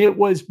 and it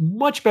was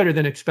much better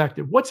than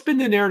expected. What's been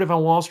the narrative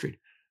on Wall Street?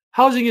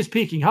 Housing is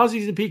peaking.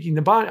 Housing isn't peaking.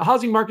 The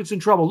housing market's in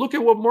trouble. Look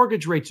at what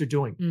mortgage rates are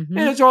doing. And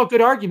those are all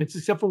good arguments,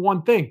 except for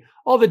one thing.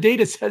 All the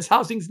data says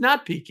housing's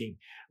not peaking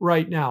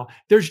right now.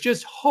 There's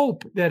just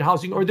hope that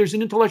housing, or there's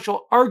an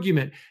intellectual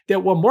argument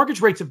that, well,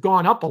 mortgage rates have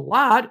gone up a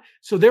lot,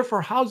 so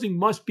therefore housing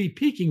must be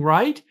peaking,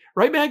 right?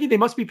 Right, Maggie? They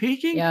must be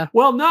peaking? Yeah.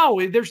 Well,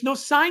 no, there's no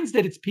signs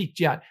that it's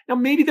peaked yet. Now,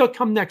 maybe they'll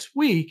come next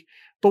week,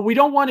 but we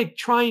don't want to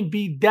try and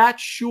be that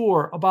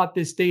sure about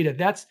this data.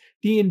 That's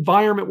the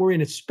environment we're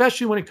in,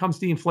 especially when it comes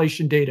to the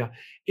inflation data.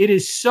 It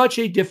is such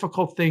a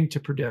difficult thing to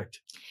predict.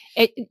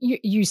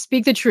 You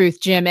speak the truth,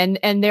 Jim,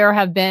 and there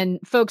have been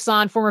folks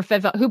on former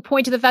Fed who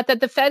point to the fact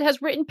that the Fed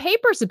has written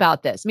papers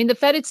about this. I mean, the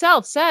Fed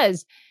itself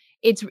says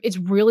it's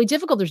really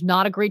difficult. There's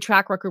not a great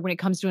track record when it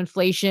comes to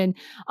inflation.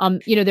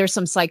 There's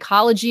some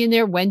psychology in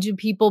there. When do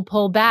people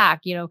pull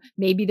back?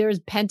 Maybe there's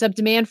pent up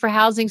demand for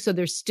housing, so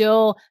there's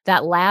still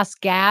that last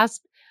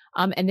gasp.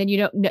 And then,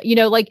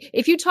 like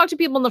if you talk to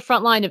people on the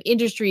front line of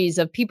industries,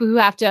 of people who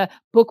have to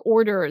book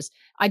orders,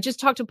 I just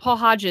talked to Paul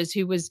Hodges,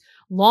 who was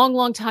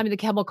long time in the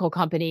chemical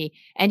company.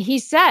 And he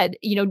said,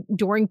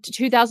 during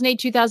 2008,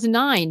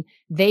 2009,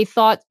 they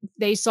thought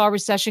they saw a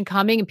recession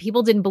coming and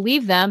people didn't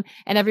believe them.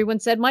 And everyone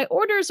said, my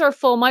orders are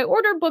full. My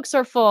order books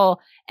are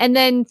full. And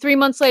then 3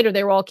 months later,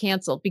 they were all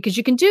canceled because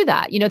you can do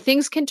that.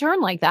 Things can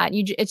turn like that.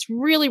 It's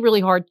really,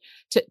 really hard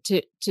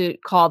to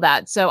call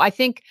that. So I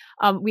think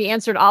we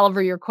answered,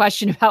 Oliver, your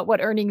question about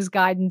what earnings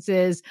guidance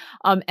is.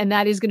 And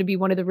that is going to be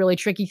one of the really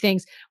tricky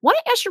things. I want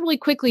to ask you really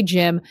quickly,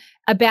 Jim,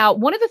 about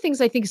one of the things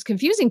I think is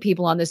confusing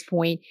people on this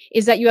point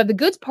is that you have the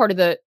goods part of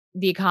the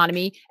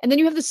economy, and then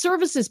you have the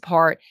services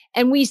part.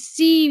 And we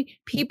see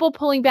people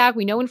pulling back.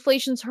 We know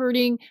inflation's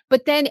hurting,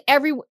 but then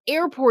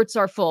airports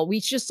are full. We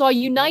just saw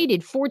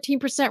United,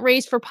 14%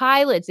 raise for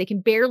pilots. They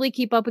can barely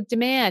keep up with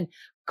demand.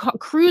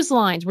 Cruise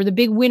lines were the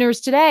big winners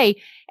today.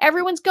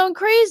 Everyone's going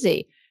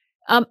crazy.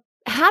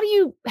 How do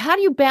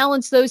you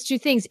balance those two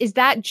things? Is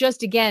that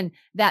just, again,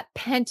 that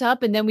pent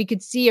up, and then we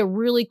could see a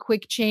really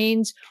quick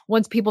change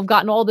once people have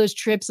gotten all those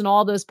trips and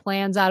all those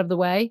plans out of the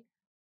way?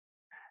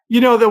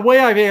 The way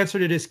I've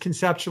answered it is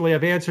conceptually.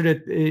 I've answered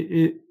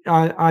it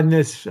on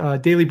this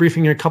daily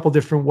briefing in a couple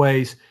different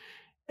ways.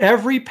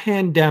 Every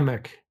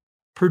pandemic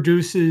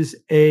produces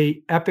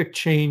a epic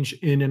change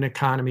in an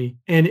economy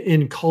and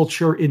in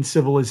culture, in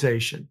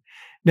civilization.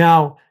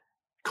 Now,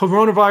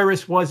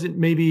 coronavirus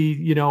wasn't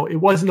it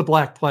wasn't the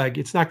Black Plague.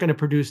 It's not going to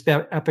produce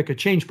that epic a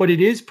change, but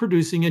it is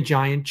producing a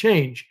giant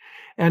change.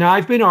 And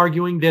I've been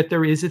arguing that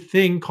there is a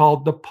thing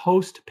called the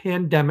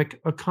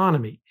post-pandemic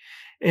economy.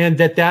 And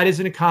that is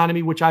an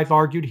economy, which I've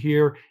argued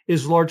here,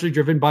 is largely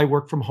driven by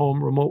work from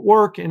home, remote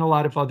work, and a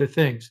lot of other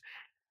things.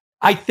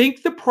 I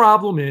think the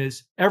problem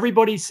is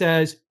everybody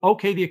says,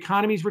 okay, the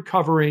economy's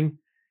recovering.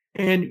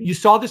 And you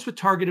saw this with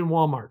Target and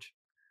Walmart.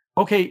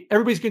 Okay,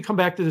 everybody's going to come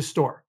back to the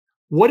store.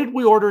 What did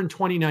we order in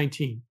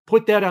 2019?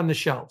 Put that on the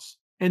shelves.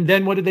 And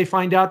then what did they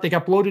find out? They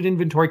got bloated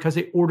inventory because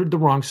they ordered the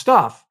wrong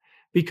stuff.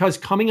 Because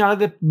coming out of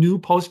the new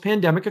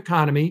post-pandemic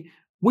economy,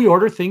 we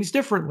order things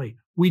differently.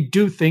 We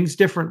do things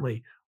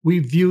differently. We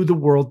view the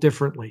world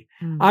differently.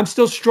 I'm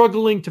still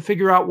struggling to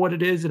figure out what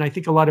it is, and I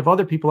think a lot of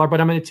other people are,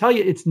 but I'm going to tell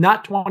you, it's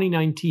not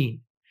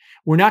 2019.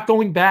 We're not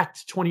going back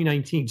to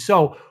 2019.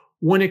 So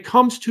when it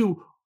comes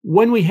to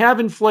when we have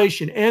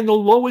inflation and the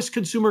lowest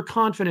consumer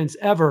confidence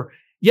ever,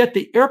 yet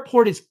the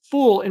airport is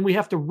full and we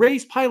have to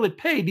raise pilot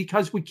pay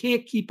because we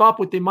can't keep up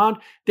with the amount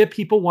that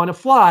people want to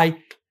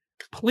fly,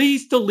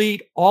 please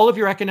delete all of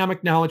your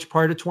economic knowledge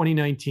prior to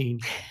 2019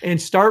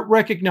 and start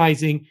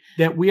recognizing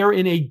that we are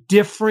in a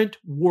different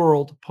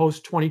world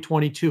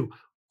post-2022.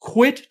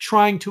 Quit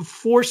trying to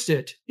force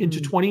it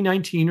into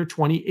 2019 or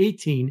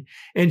 2018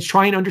 and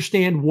try and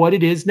understand what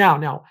it is now.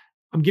 Now,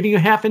 I'm giving you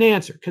half an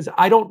answer because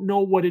I don't know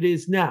what it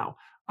is now.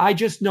 I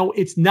just know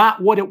it's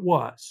not what it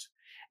was.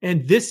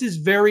 And this is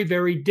very,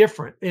 very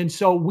different. And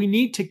so we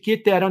need to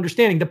get that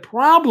understanding. The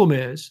problem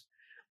is,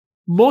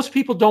 most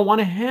people don't want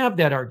to have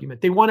that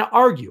argument. They want to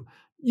argue.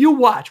 You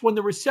watch, when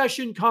the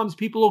recession comes,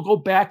 people will go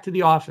back to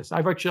the office.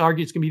 I've actually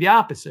argued it's going to be the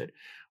opposite.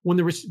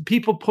 When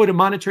people put a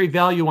monetary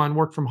value on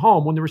work from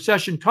home, when the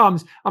recession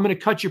comes, I'm going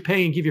to cut your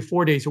pay and give you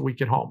 4 days a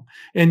week at home.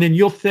 And then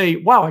you'll say,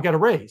 wow, I got a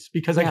raise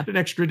because I got an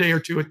extra day or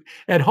two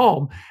at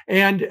home.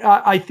 And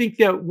I think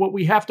that what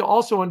we have to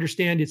also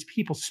understand is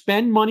people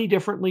spend money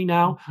differently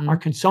now. Our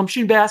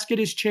consumption basket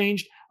has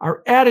changed.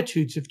 Our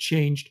attitudes have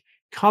changed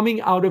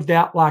coming out of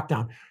that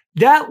lockdown.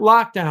 That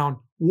lockdown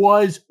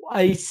was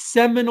a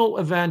seminal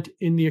event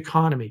in the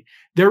economy.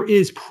 There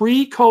is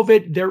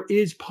pre-COVID, there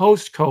is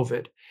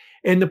post-COVID.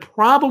 And the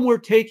problem we're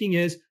taking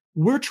is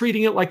we're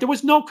treating it like there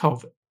was no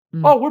COVID.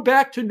 Oh, we're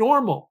back to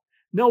normal.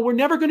 No, we're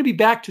never going to be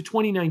back to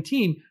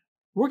 2019.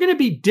 We're going to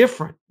be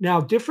different.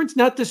 Now, different's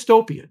not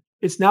dystopian.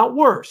 It's not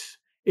worse.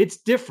 It's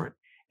different.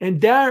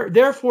 And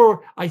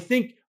therefore, I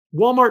think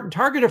Walmart and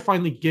Target are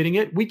finally getting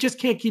it. We just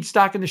can't keep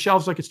stocking the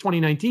shelves like it's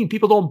 2019.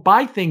 People don't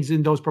buy things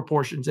in those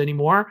proportions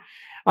anymore.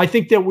 I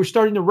think that we're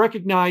starting to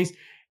recognize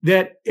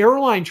that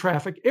airline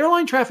traffic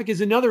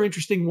is another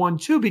interesting one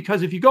too,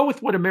 because if you go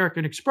with what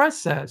American Express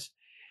says,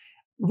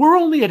 we're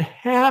only at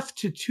half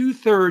to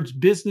 2/3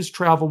 business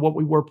travel what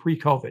we were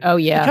pre-COVID. Oh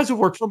yeah, because of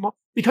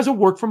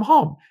work from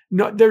home.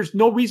 No, there's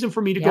no reason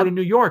for me to go to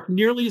New York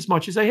nearly as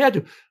much as I had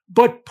to.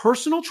 But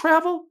personal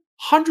travel,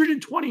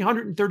 120,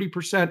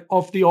 130%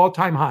 off the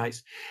all-time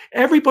highs.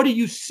 Everybody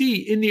you see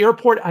in the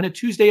airport on a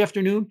Tuesday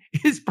afternoon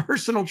is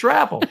personal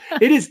travel.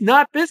 It is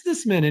not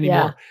businessmen anymore.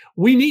 Yeah.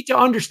 We need to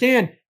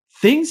understand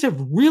things have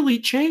really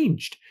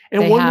changed.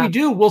 And we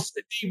do,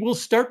 we'll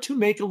start to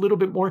make a little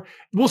bit more.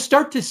 We'll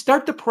start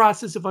the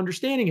process of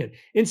understanding it.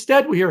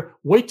 Instead, we hear,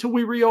 wait till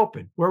we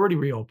reopen. We're already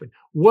reopened.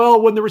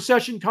 Well, when the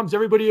recession comes,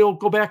 everybody will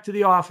go back to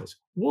the office.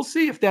 We'll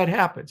see if that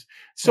happens.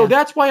 So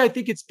that's why I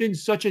think it's been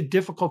such a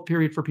difficult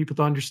period for people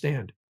to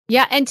understand.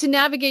 Yeah, and to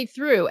navigate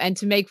through and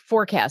to make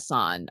forecasts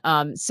on.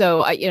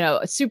 So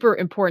super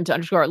important to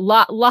underscore.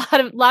 Lot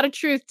of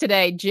truth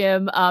today,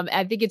 Jim.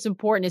 I think it's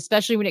important,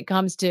 especially when it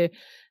comes to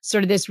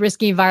sort of this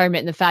risky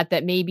environment and the fact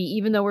that maybe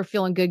even though we're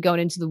feeling good going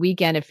into the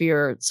weekend, if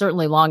you're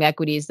certainly long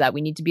equities, that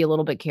we need to be a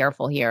little bit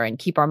careful here and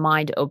keep our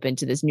mind open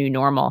to this new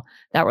normal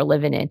that we're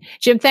living in.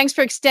 Jim, thanks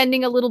for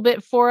extending a little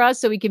bit for us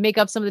so we can make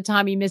up some of the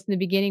time you missed in the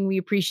beginning. We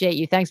appreciate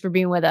you. Thanks for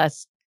being with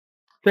us.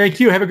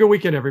 Thank you. Have a good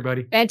weekend,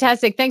 everybody.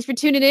 Fantastic. Thanks for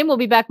tuning in. We'll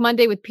be back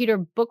Monday with Peter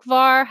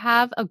Boockvar.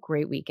 Have a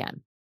great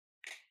weekend.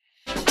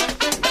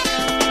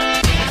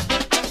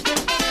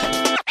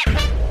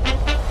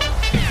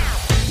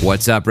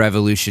 What's up,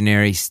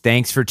 revolutionaries?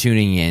 Thanks for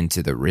tuning in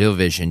to the Real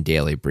Vision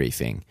Daily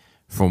Briefing.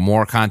 For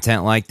more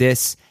content like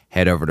this,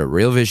 head over to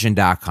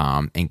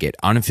realvision.com and get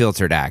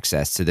unfiltered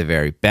access to the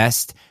very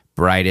best,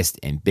 brightest,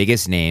 and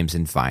biggest names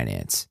in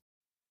finance.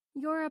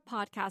 You're a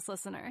podcast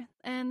listener,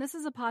 and this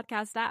is a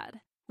podcast ad.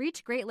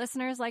 Reach great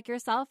listeners like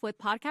yourself with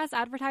podcast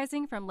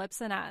advertising from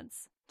Libsyn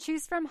Ads.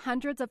 Choose from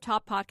hundreds of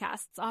top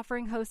podcasts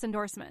offering host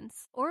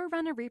endorsements, or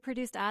run a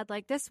reproduced ad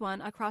like this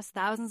one across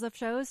thousands of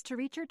shows to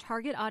reach your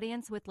target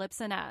audience with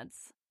Libsyn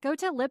Ads. Go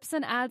to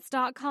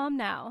libsynads.com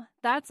now.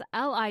 That's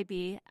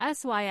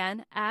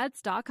LIBSYN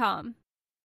ads.com.